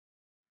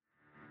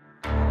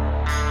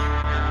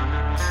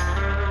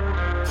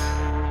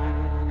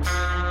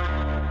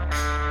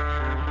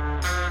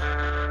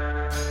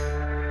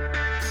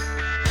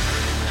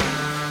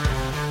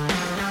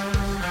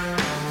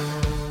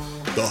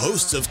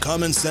hosts of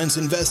Common Sense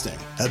Investing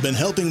have been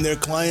helping their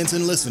clients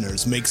and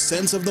listeners make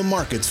sense of the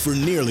markets for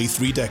nearly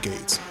 3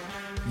 decades.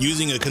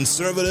 Using a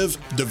conservative,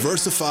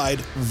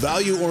 diversified,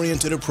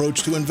 value-oriented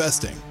approach to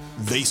investing,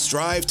 they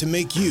strive to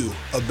make you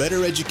a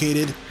better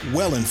educated,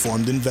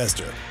 well-informed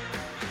investor.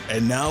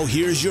 And now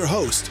here's your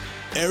host,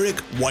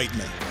 Eric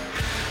Whiteman.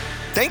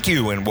 Thank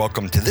you and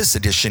welcome to this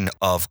edition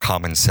of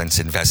Common Sense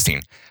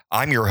Investing.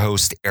 I'm your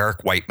host,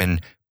 Eric Whiteman,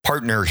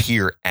 partner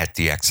here at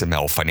the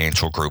XML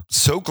Financial Group.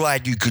 So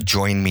glad you could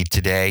join me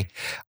today.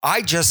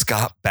 I just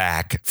got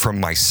back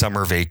from my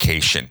summer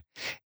vacation,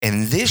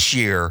 and this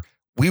year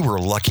we were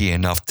lucky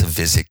enough to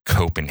visit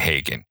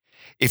Copenhagen.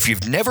 If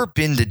you've never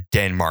been to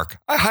Denmark,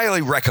 I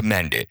highly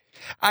recommend it.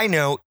 I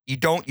know you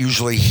don't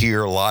usually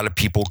hear a lot of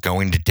people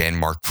going to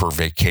Denmark for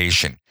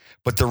vacation,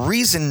 but the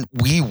reason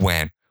we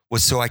went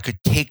was so I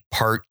could take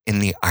part in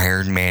the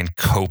Ironman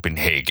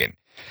Copenhagen.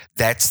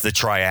 That's the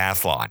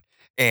triathlon.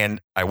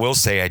 And I will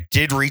say I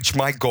did reach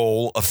my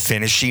goal of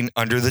finishing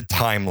under the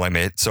time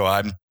limit, so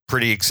I'm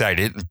pretty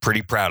excited and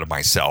pretty proud of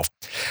myself.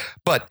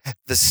 But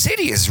the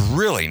city is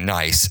really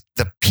nice.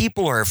 The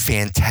people are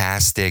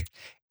fantastic.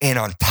 And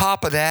on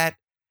top of that,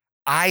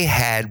 I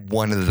had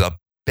one of the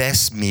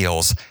best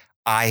meals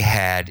I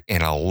had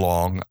in a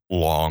long,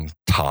 long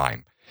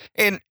time.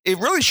 And it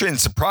really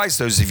shouldn't surprise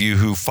those of you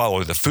who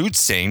follow the food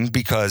scene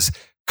because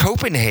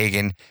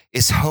Copenhagen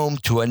is home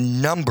to a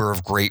number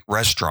of great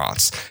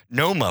restaurants.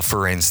 Noma,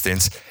 for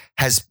instance,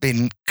 has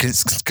been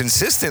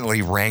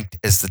consistently ranked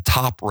as the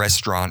top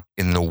restaurant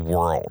in the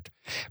world.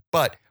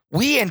 But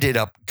we ended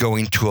up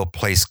going to a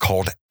place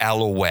called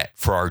Alouette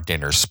for our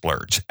dinner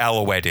splurge.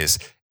 Alouette is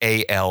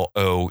A-L-O-U-E-T-T-E,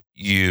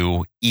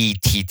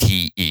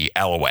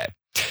 Alouette.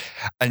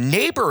 A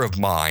neighbor of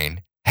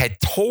mine had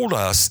told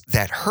us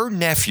that her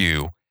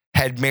nephew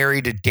had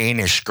married a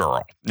Danish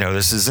girl. No,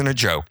 this isn't a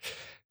joke.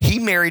 He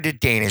married a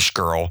Danish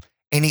girl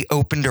and he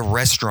opened a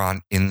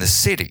restaurant in the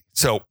city.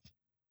 So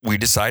we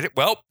decided,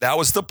 well, that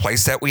was the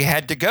place that we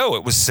had to go.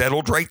 It was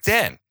settled right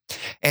then.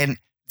 And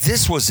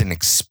this was an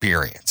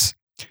experience.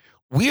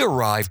 We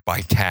arrived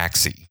by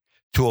taxi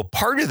to a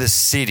part of the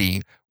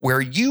city where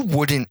you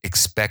wouldn't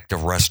expect a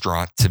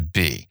restaurant to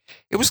be.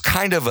 It was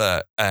kind of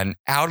an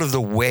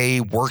out-of-the-way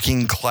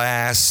working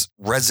class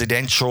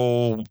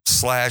residential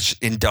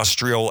 /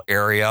 industrial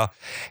area,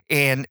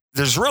 and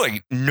there's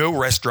really no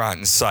restaurant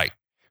in sight.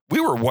 We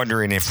were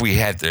wondering if we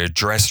had the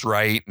address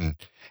right, and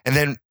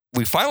then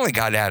we finally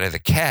got out of the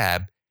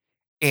cab,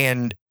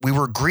 and we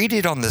were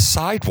greeted on the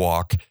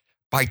sidewalk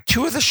by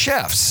two of the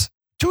chefs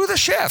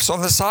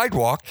on the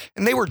sidewalk,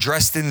 and they were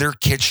dressed in their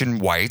kitchen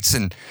whites,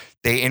 and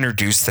they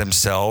introduced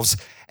themselves,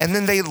 and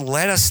then they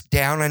led us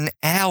down an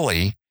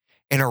alley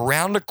and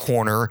around a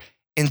corner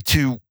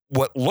into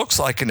what looks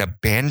like an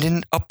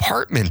abandoned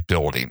apartment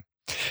building.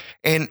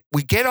 And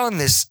we get on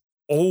this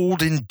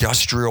old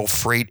industrial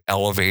freight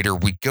elevator.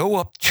 We go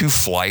up 2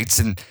 flights,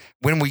 and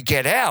when we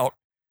get out,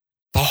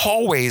 the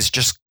hallway is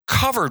just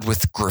covered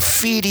with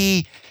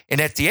graffiti. And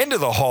at the end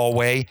of the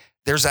hallway,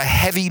 there's a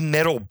heavy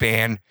metal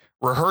band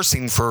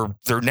rehearsing for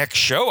their next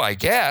show, I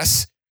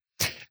guess.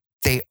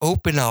 They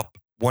open up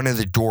one of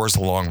the doors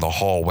along the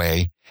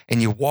hallway,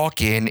 and you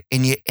walk in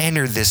and you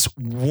enter this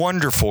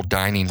wonderful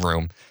dining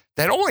room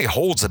that only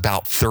holds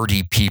about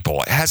 30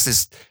 people. It has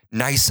this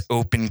nice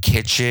open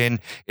kitchen.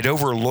 It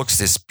overlooks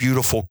this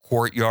beautiful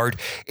courtyard.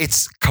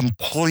 It's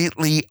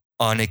completely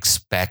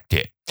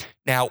unexpected.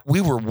 Now, we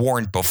were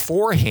warned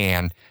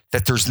beforehand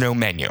that there's no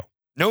menu.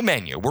 No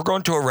menu. We're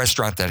going to a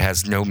restaurant that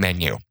has no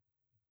menu.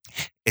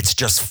 It's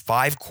just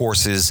 5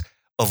 courses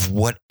of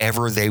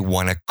whatever they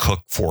want to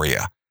cook for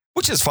you,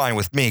 which is fine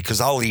with me because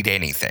I'll eat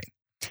anything.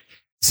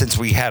 Since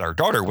we had our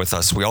daughter with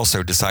us, we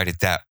also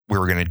decided that we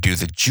were going to do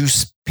the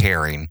juice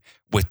pairing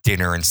with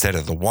dinner instead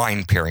of the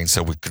wine pairing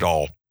so we could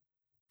all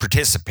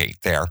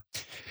participate there.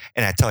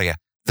 And I tell you,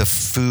 the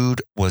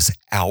food was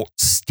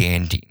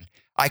outstanding.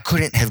 I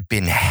couldn't have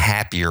been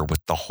happier with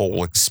the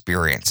whole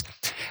experience.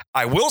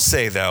 I will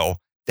say, though,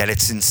 that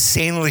it's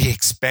insanely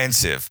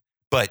expensive,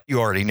 but you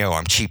already know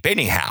I'm cheap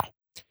anyhow.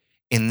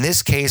 In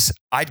this case,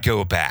 I'd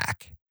go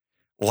back.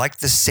 Like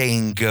the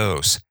saying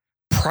goes,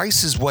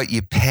 price is what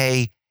you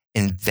pay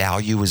and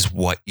value is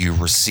what you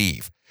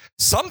receive.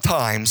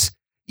 Sometimes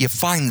you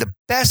find the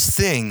best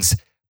things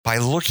by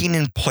looking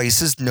in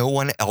places no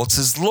one else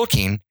is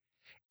looking,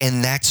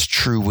 and that's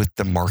true with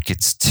the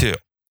markets too.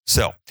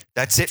 So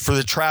that's it for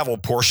the travel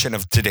portion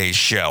of today's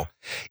show.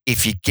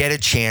 If you get a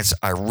chance,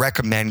 I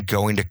recommend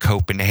going to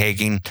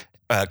Copenhagen,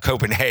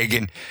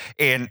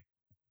 and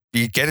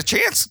you get a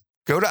chance,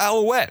 go to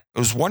Alouette. It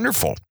was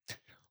wonderful.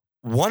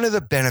 One of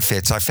the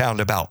benefits I found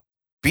about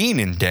being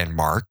in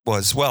Denmark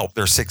was, well,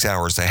 they're 6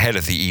 hours ahead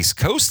of the East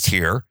Coast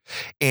here,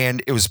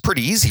 and it was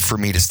pretty easy for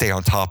me to stay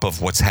on top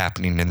of what's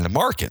happening in the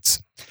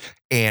markets.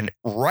 And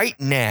right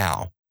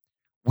now,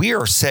 we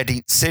are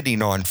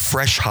sitting on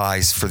fresh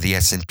highs for the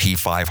S&P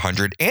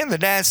 500 and the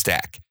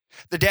NASDAQ.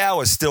 The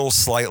Dow is still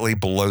slightly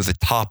below the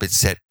top it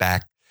set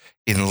back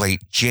in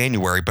late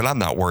January, but I'm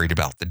not worried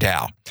about the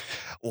Dow.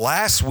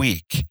 Last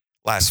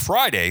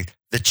Friday,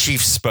 the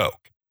chief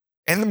spoke.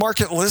 And the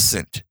market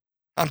listened.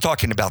 I'm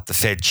talking about the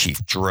Fed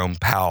chief, Jerome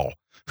Powell,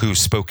 who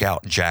spoke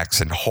out in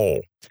Jackson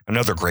Hole,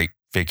 another great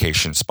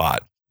vacation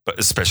spot, but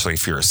especially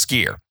if you're a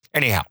skier.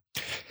 Anyhow,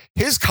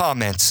 his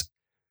comments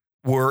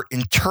were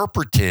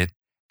interpreted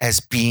as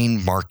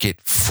being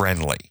market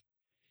friendly.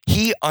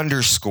 He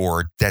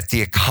underscored that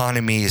the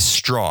economy is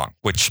strong,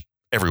 which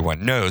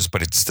everyone knows,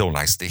 but it's still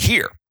nice to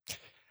hear.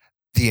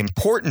 The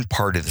important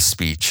part of the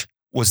speech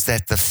was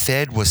that the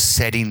Fed was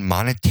setting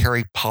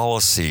monetary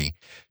policy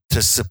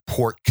to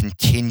support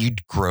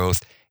continued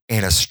growth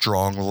and a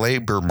strong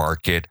labor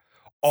market,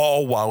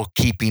 all while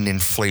keeping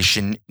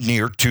inflation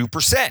near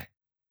 2%.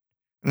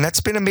 And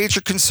that's been a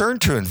major concern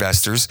to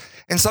investors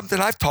and something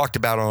I've talked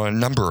about on a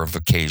number of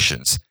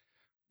occasions.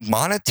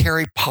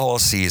 Monetary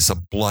policy is a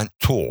blunt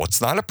tool.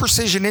 It's not a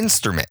precision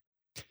instrument.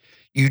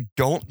 You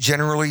don't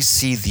generally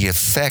see the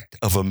effect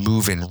of a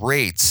move in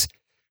rates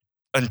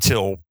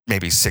until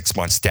maybe 6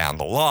 months down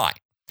the line.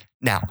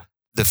 Now,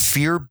 the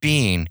fear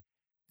being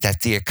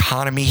that the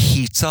economy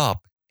heats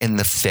up and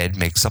the Fed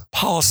makes a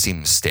policy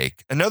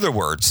mistake. In other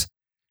words,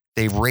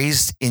 they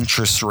raised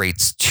interest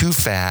rates too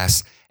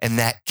fast and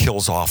that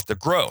kills off the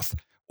growth,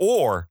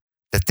 or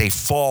that they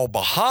fall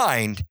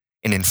behind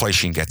and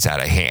inflation gets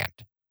out of hand.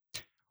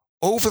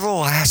 Over the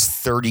last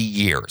 30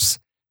 years,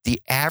 the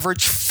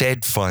average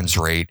Fed funds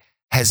rate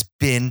has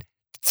been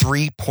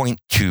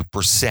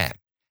 3.2%.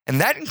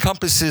 And that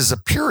encompasses a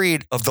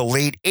period of the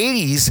late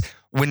 80s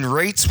when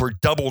rates were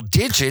double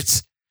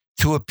digits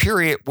to a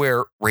period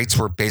where rates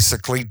were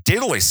basically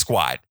diddly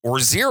squat or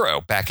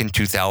zero back in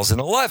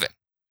 2011.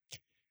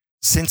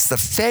 Since the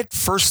Fed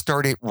first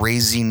started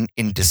raising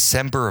in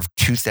December of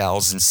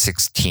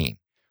 2016,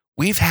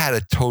 we've had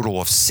a total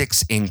of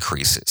 6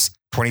 increases,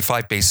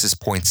 25 basis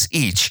points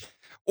each,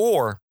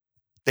 or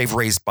they've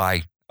raised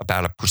by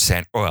about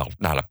 1%. Well,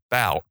 not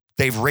about,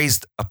 they've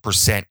raised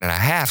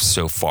 1.5%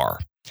 so far.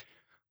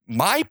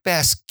 My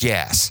best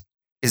guess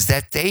is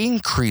that they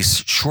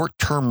increase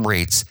short-term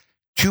rates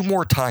 2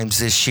 more times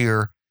this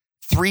year,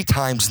 3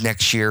 times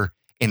next year,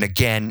 and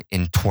again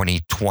in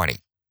 2020.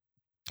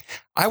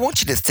 I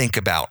want you to think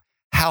about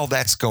how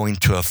that's going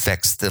to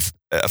affect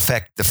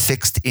the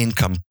fixed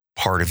income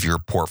part of your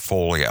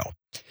portfolio.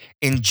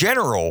 In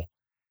general,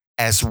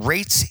 as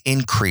rates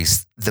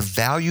increase, the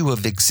value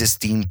of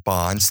existing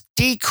bonds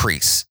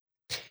decrease.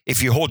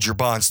 If you hold your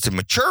bonds to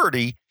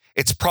maturity,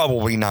 it's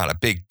probably not a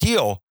big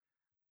deal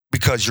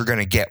because you're going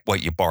to get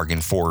what you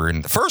bargained for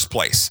in the first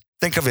place.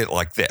 Think of it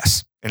like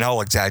this, and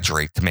I'll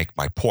exaggerate to make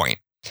my point.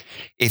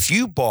 If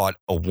you bought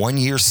a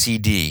 1-year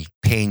CD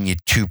paying you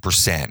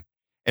 2%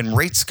 and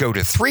rates go to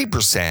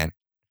 3%,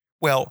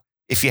 well,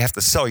 if you have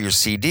to sell your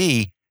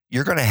CD,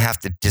 you're going to have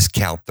to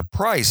discount the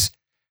price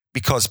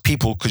because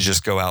people could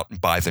just go out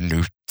and buy the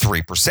new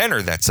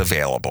 3%er that's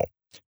available.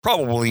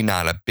 Probably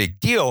not a big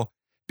deal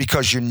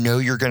because you know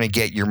you're going to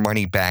get your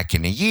money back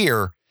in a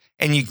year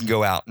and you can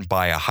go out and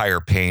buy a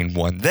higher paying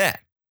one then.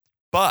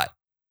 But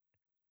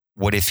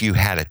what if you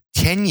had a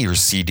 10-year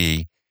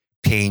CD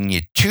paying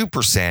you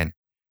 2%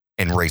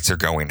 and rates are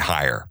going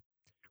higher?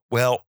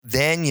 Well,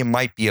 then you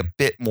might be a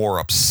bit more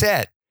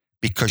upset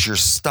because you're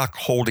stuck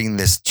holding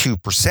this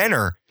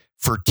 2%er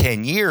for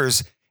 10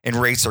 years and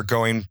rates are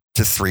going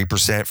to 3%,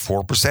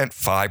 4%,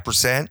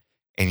 5%,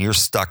 and you're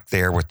stuck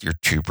there with your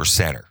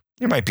 2%er.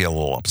 You might be a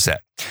little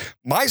upset.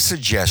 My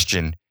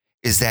suggestion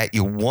is that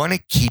you want to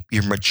keep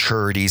your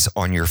maturities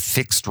on your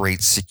fixed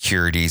rate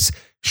securities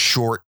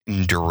short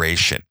in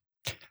duration.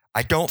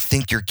 I don't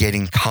think you're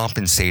getting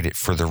compensated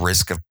for the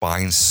risk of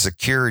buying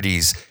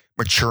securities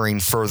maturing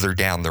further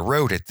down the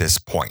road at this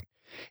point.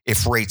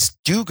 If rates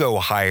do go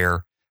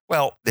higher,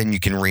 well, then you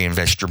can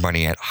reinvest your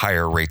money at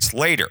higher rates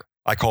later.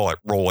 I call it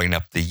rolling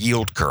up the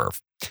yield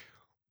curve.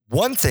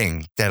 One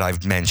thing that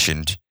I've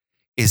mentioned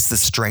is the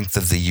strength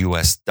of the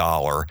US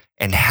dollar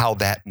and how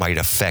that might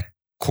affect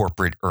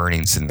corporate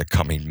earnings in the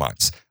coming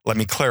months. Let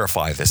me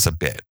clarify this a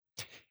bit.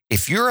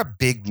 If you're a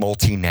big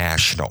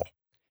multinational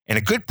and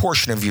a good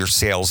portion of your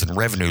sales and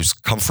revenues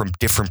come from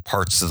different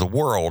parts of the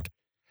world,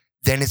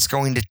 then it's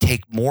going to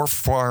take more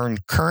foreign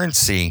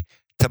currency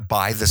to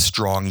buy the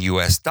strong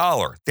US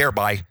dollar,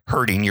 thereby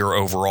hurting your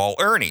overall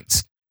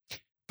earnings.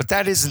 But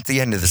that isn't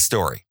the end of the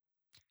story.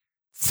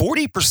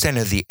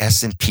 40% of the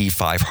S&P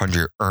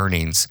 500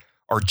 earnings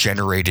are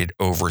generated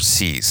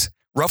overseas,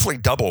 roughly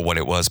double what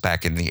it was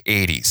back in the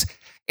 80s.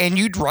 And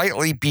you'd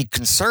rightly be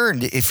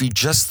concerned if you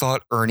just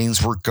thought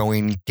earnings were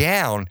going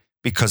down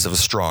because of a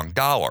strong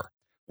dollar.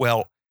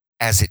 Well,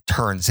 as it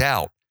turns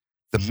out,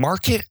 the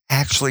market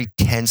actually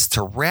tends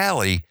to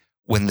rally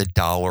when the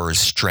dollar is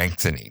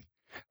strengthening,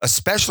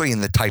 especially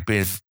in the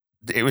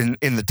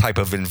type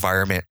of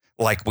environment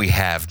like we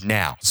have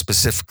now,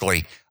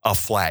 specifically a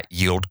flat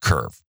yield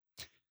curve.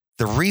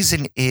 The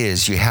reason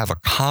is you have a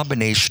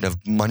combination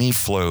of money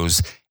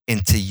flows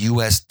into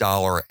US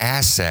dollar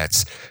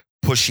assets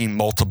pushing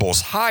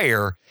multiples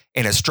higher,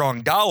 and a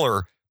strong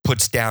dollar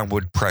puts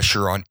downward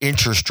pressure on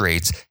interest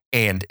rates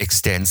and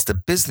extends the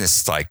business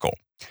cycle.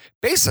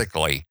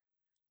 Basically,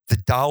 the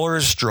dollar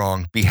is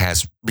strong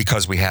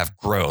because we have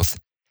growth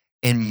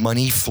and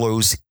money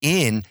flows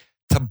in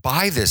to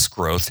buy this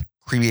growth,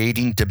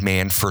 creating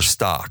demand for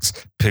stocks.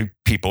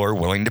 People are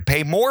willing to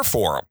pay more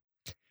for them.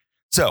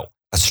 So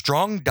a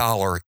strong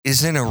dollar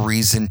isn't a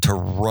reason to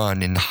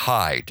run and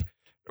hide,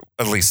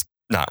 at least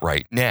not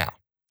right now.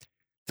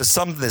 To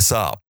sum this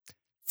up,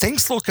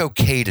 things look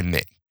okay to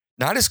me.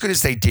 Not as good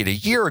as they did a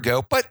year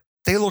ago, but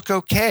they look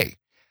okay.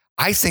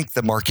 I think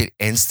the market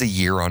ends the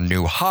year on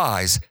new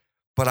highs,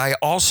 but I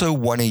also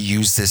want to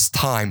use this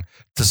time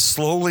to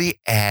slowly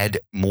add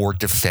more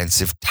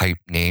defensive type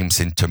names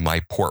into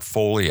my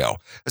portfolio,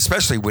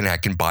 especially when I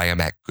can buy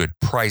them at good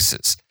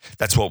prices.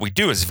 That's what we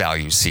do as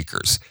value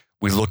seekers.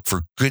 We look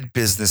for good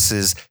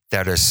businesses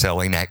that are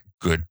selling at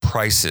good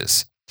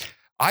prices.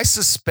 I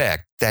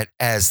suspect that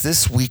as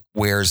this week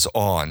wears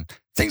on,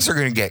 things are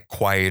going to get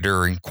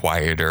quieter and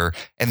quieter,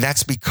 and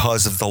that's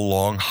because of the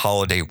long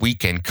holiday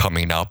weekend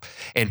coming up,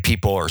 and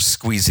people are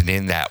squeezing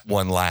in that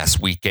one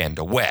last weekend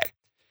away.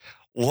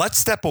 Let's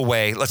step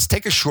away. Let's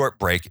take a short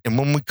break, and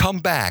when we come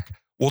back,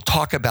 we'll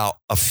talk about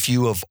a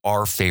few of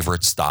our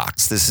favorite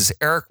stocks. This is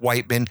Eric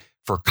Whiteman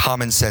for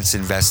Common Sense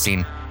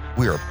Investing.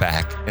 We are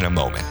back in a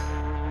moment.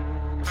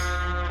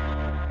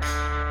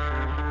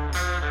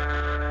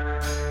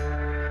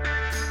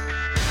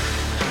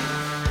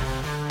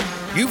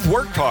 You've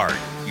worked hard,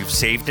 you've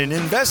saved and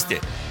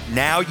invested.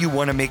 Now you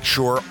want to make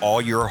sure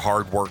all your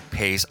hard work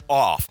pays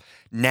off.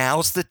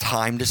 Now's the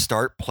time to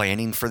start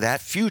planning for that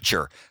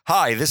future.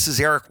 Hi, this is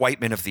Eric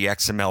Whiteman of the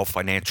XML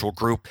Financial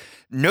Group.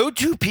 No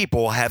two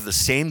people have the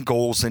same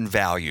goals and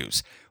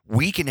values.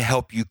 We can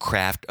help you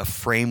craft a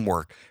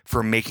framework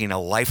for making a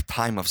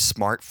lifetime of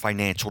smart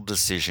financial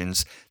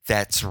decisions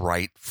that's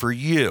right for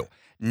you.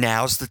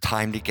 Now's the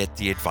time to get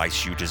the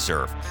advice you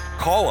deserve.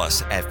 Call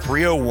us at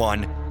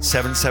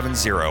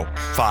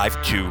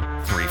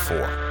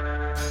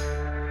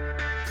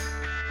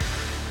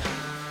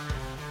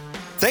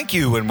 301-770-5234. Thank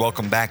you and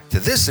welcome back to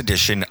this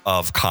edition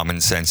of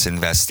Common Sense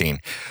Investing.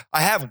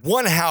 I have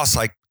one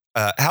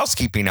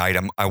housekeeping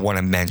item I want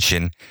to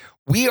mention.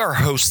 We are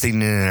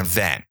hosting an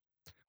event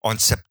on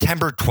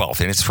September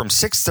 12th, and it's from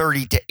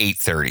 6:30 to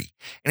 8:30.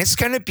 And it's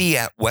going to be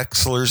at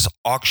Wechsler's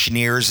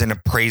Auctioneers and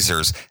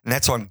Appraisers, and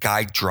that's on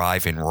Guide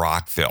Drive in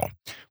Rockville.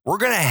 We're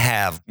going to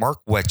have Mark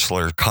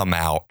Wechsler come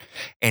out,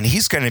 and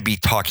he's going to be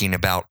talking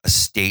about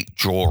estate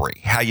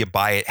jewelry, how you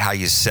buy it, how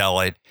you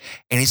sell it,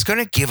 and he's going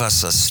to give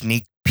us a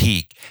sneak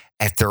peek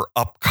at their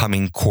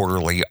upcoming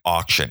quarterly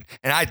auction.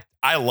 And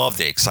I love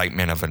the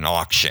excitement of an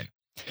auction.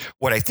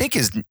 What I think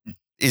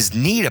is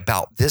neat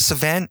about this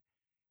event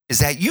is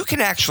that you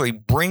can actually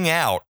bring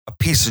out a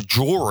piece of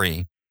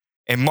jewelry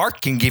and Mark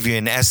can give you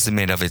an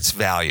estimate of its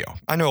value.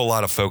 I know a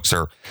lot of folks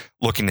are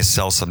looking to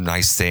sell some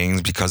nice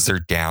things because they're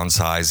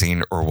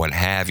downsizing or what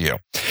have you.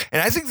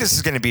 And I think this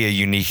is going to be a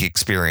unique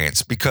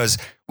experience because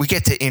we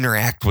get to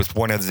interact with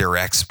one of their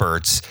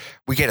experts.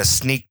 We get a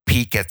sneak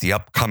peek at the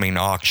upcoming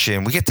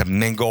auction. We get to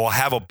mingle,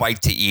 have a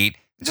bite to eat,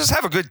 and just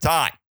have a good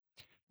time.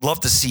 Love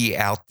to see you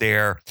out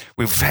there.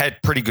 We've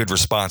had pretty good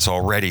response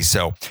already.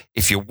 So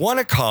if you want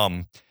to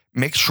come,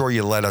 make sure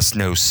you let us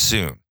know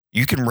soon.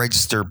 You can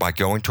register by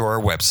going to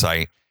our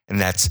website, and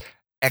that's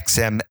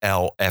xmlfg.com.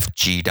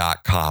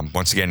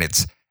 Once again,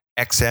 it's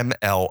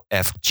xmlfg.com,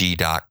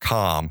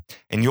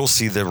 and you'll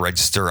see the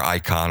register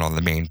icon on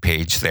the main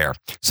page there.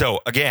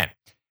 So again,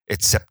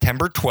 it's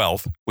September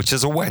 12th, which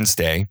is a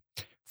Wednesday,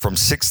 from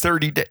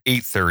 6:30 to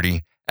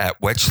 8:30 at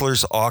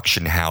Wechsler's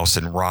Auction House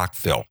in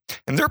Rockville.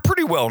 And they're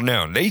pretty well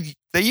known. They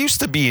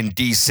used to be in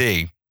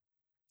D.C.,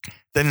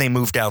 then they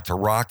moved out to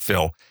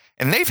Rockville,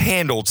 and they've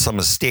handled some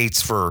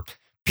estates for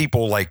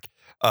people like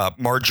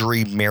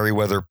Marjorie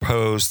Merriweather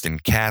Post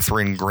and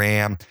Catherine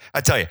Graham.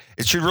 I tell you,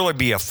 it should really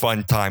be a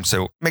fun time,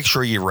 so make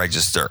sure you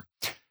register.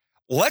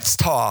 Let's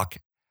talk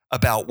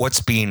about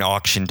what's being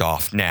auctioned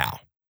off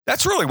now.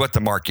 That's really what the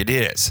market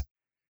is.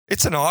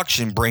 It's an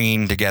auction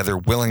bringing together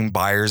willing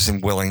buyers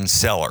and willing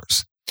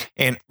sellers.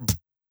 And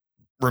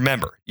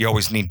remember, you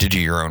always need to do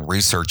your own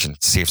research and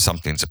see if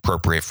something's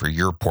appropriate for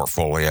your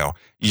portfolio.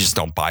 You just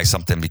don't buy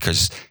something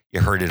because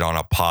you heard it on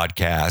a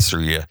podcast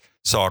or you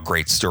saw a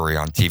great story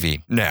on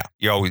TV. No,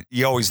 you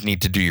always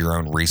need to do your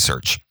own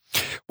research.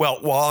 Well,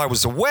 while I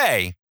was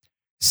away,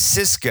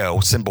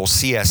 Cisco, symbol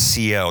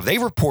CSCO, they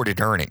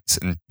reported earnings.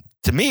 And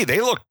to me,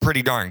 they look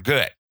pretty darn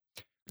good.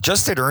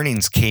 Adjusted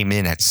earnings came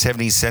in at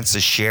 70 cents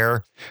a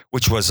share,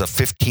 which was a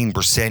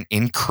 15%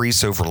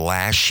 increase over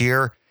last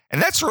year.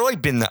 And that's really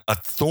been a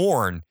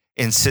thorn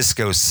in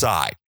Cisco's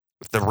side,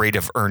 the rate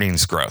of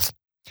earnings growth.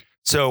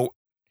 So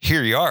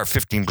here you are,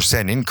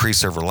 15%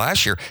 increase over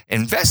last year.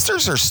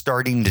 Investors are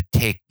starting to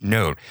take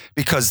note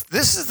because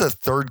this is the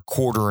third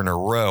quarter in a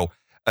row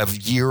of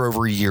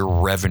year-over-year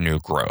revenue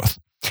growth.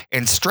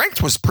 And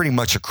strength was pretty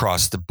much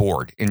across the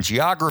board. In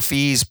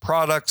geographies,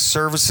 products,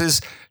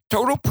 services,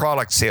 total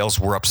product sales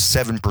were up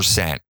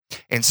 7%,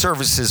 and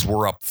services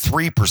were up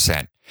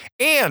 3%.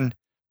 And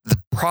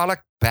the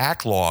product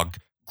backlog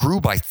grew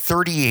by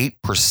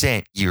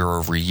 38% year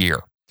over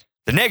year.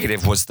 The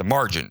negative was the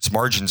margins.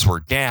 Margins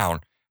were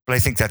down, but I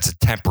think that's a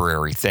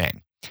temporary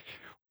thing.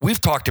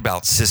 We've talked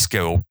about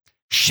Cisco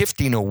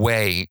shifting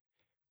away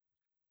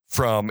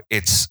from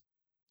its,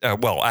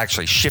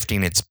 actually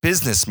shifting its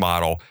business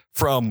model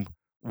from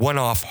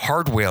one-off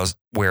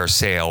hardware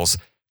sales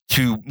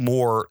to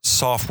more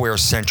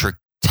software-centric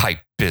type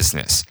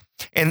business.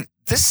 And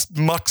this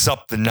mucks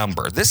up the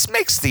number. This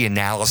makes the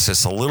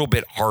analysis a little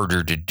bit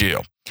harder to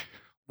do.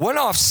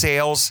 One-off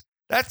sales,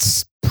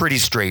 that's pretty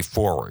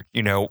straightforward.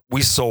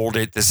 We sold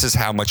it. This is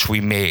how much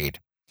we made.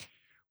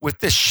 With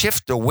this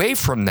shift away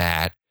from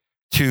that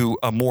to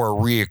a more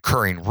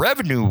reoccurring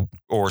revenue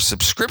or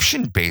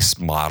subscription-based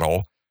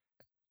model,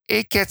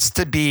 it gets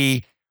to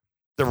be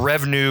the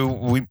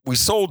revenue. We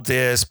sold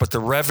this, but the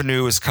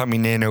revenue is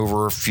coming in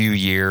over a few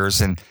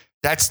years, and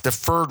that's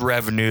deferred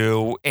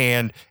revenue,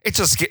 and it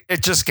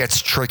just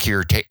gets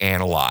trickier to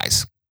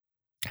analyze.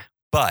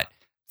 But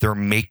they're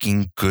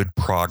making good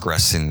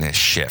progress in this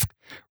shift.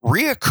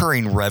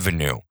 Reoccurring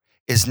revenue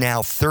is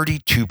now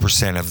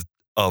 32%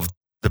 of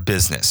the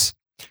business.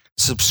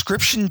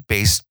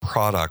 Subscription-based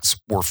products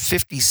were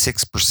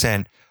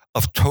 56%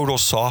 of total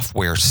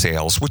software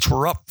sales, which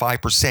were up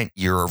 5%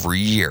 year over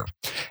year.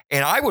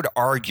 And I would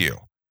argue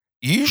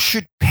you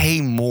should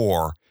pay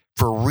more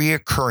for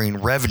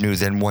reoccurring revenue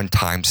than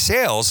one-time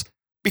sales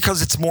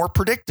because it's more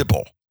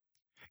predictable.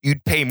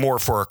 You'd pay more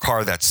for a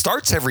car that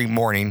starts every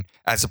morning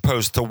as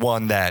opposed to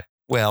one that,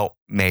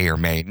 may or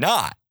may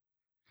not.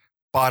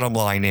 Bottom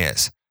line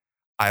is,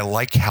 I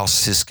like how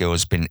Cisco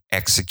has been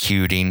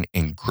executing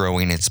and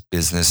growing its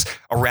business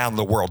around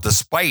the world,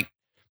 despite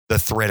the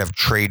threat of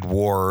trade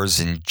wars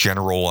and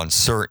general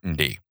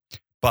uncertainty.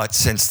 But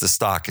since the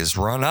stock has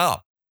run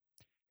up,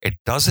 it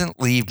doesn't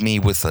leave me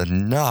with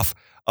enough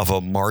of a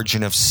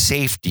margin of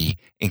safety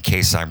in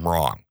case I'm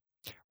wrong.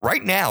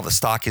 Right now, the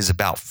stock is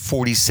about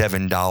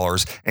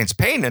 $47 and it's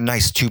paying a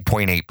nice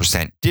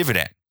 2.8%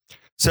 dividend.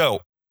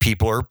 So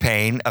people are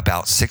paying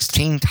about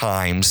 16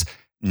 times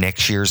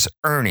next year's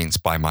earnings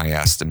by my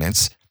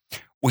estimates,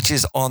 which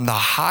is on the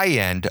high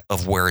end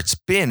of where it's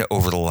been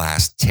over the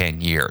last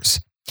 10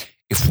 years.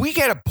 If we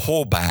get a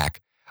pullback,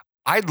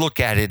 I'd look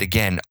at it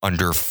again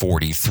under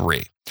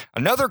 43.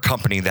 Another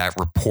company that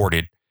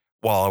reported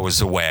while I was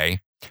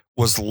away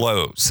was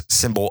Lowe's,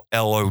 symbol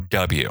LOW.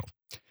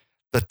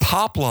 The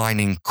top line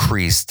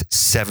increased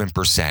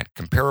 7%.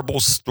 Comparable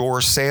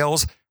store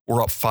sales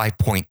were up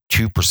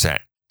 5.2%,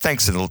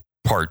 thanks in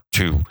part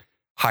to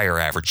higher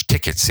average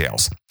ticket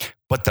sales.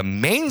 But the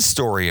main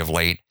story of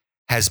late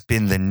has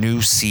been the new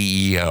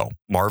CEO,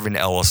 Marvin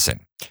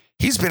Ellison.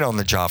 He's been on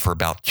the job for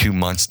about 2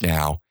 months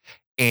now,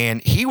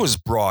 and he was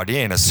brought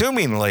in,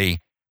 assumingly,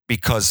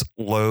 because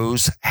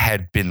Lowe's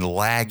had been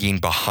lagging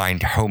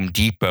behind Home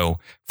Depot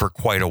for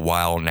quite a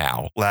while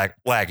now,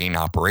 lagging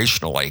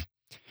operationally.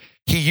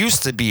 He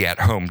used to be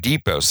at Home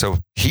Depot, so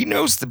he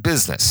knows the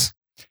business.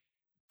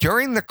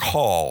 During the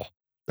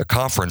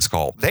conference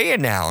call, they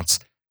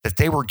announced that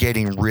they were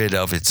getting rid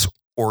of its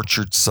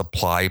Orchard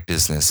Supply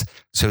business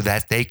so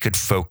that they could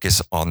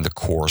focus on the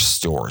core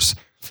stores.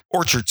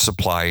 Orchard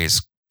Supply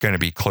is going to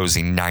be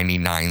closing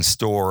 99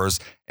 stores,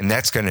 and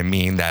that's going to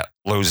mean that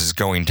Lowe's is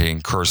going to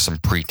incur some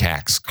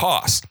pre-tax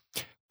costs.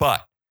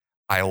 But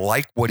I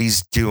like what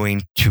he's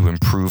doing to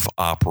improve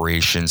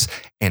operations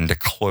and to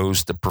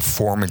close the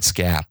performance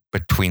gap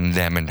between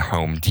them and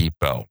Home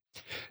Depot.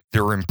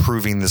 They're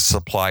improving the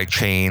supply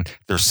chain,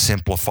 they're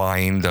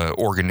simplifying the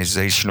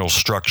organizational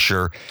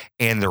structure,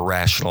 and they're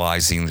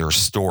rationalizing their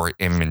store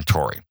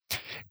inventory.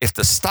 If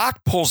the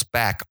stock pulls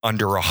back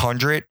under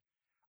 100,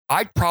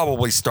 I'd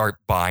probably start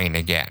buying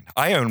again.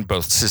 I own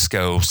both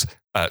Cisco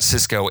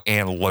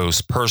and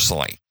Lowe's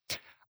personally.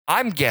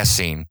 I'm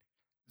guessing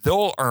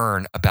they'll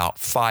earn about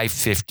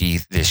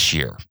 $5.50 this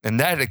year, and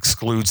that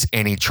excludes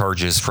any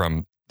charges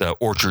from the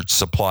Orchard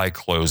Supply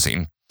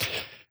closing,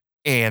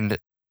 and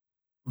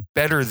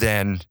better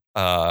than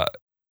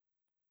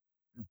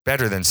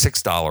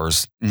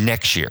 $6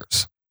 next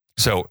year's.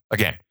 So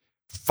again,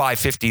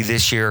 $5.50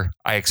 this year.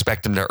 I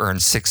expect them to earn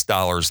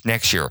 $6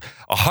 next year.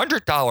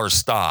 $100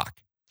 stock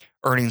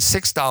earning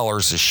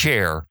 $6 a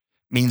share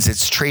means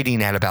it's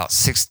trading at about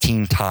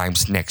 16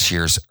 times next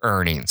year's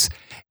earnings.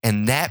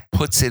 And that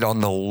puts it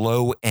on the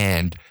low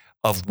end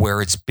of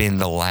where it's been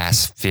the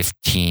last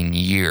 15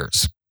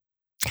 years.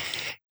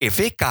 If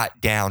it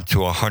got down to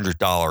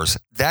 $100,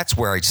 that's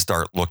where I'd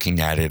start looking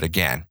at it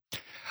again.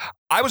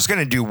 I was going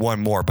to do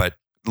one more, but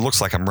it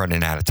looks like I'm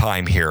running out of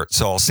time here,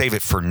 so I'll save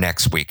it for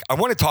next week. I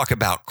want to talk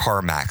about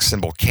CarMax,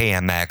 symbol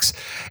KMX,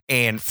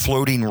 and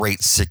floating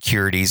rate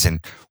securities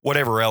and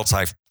whatever else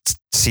I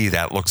see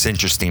that looks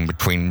interesting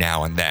between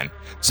now and then.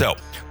 So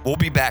we'll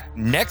be back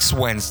next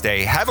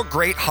Wednesday. Have a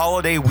great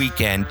holiday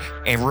weekend.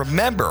 And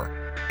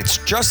remember, it's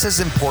just as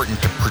important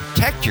to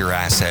protect your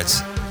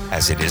assets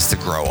as it is to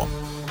grow them.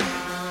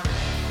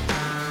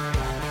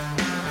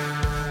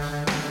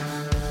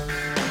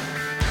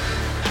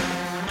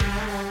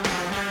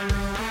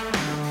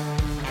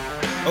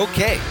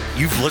 Okay,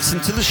 you've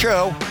listened to the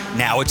show.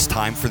 Now it's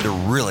time for the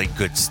really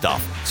good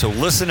stuff. So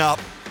listen up.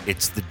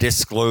 It's the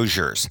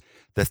disclosures.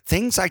 The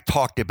things I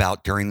talked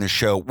about during the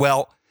show,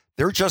 well,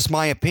 they're just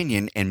my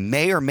opinion and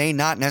may or may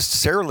not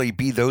necessarily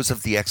be those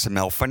of the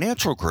XML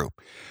Financial Group.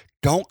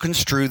 Don't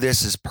construe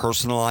this as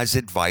personalized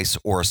advice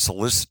or a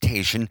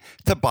solicitation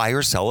to buy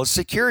or sell a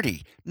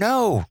security.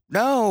 No.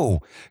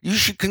 You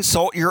should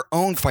consult your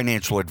own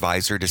financial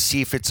advisor to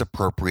see if it's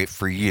appropriate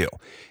for you.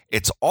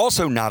 It's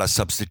also not a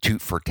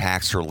substitute for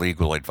tax or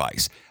legal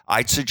advice.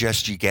 I'd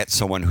suggest you get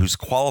someone who's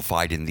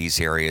qualified in these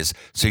areas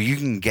so you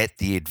can get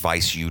the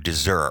advice you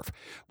deserve.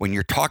 When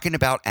you're talking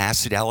about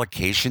asset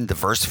allocation,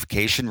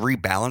 diversification,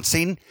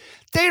 rebalancing,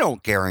 they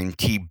don't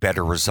guarantee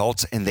better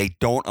results and they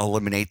don't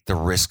eliminate the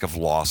risk of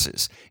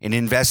losses. In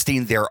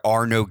investing, there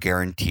are no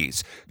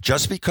guarantees.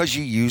 Just because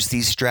you use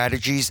these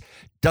strategies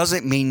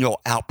doesn't mean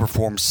you'll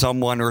outperform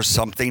someone or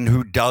something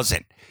who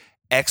doesn't.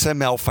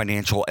 XML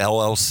Financial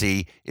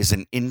LLC is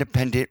an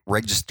independent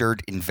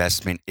registered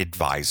investment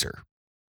advisor.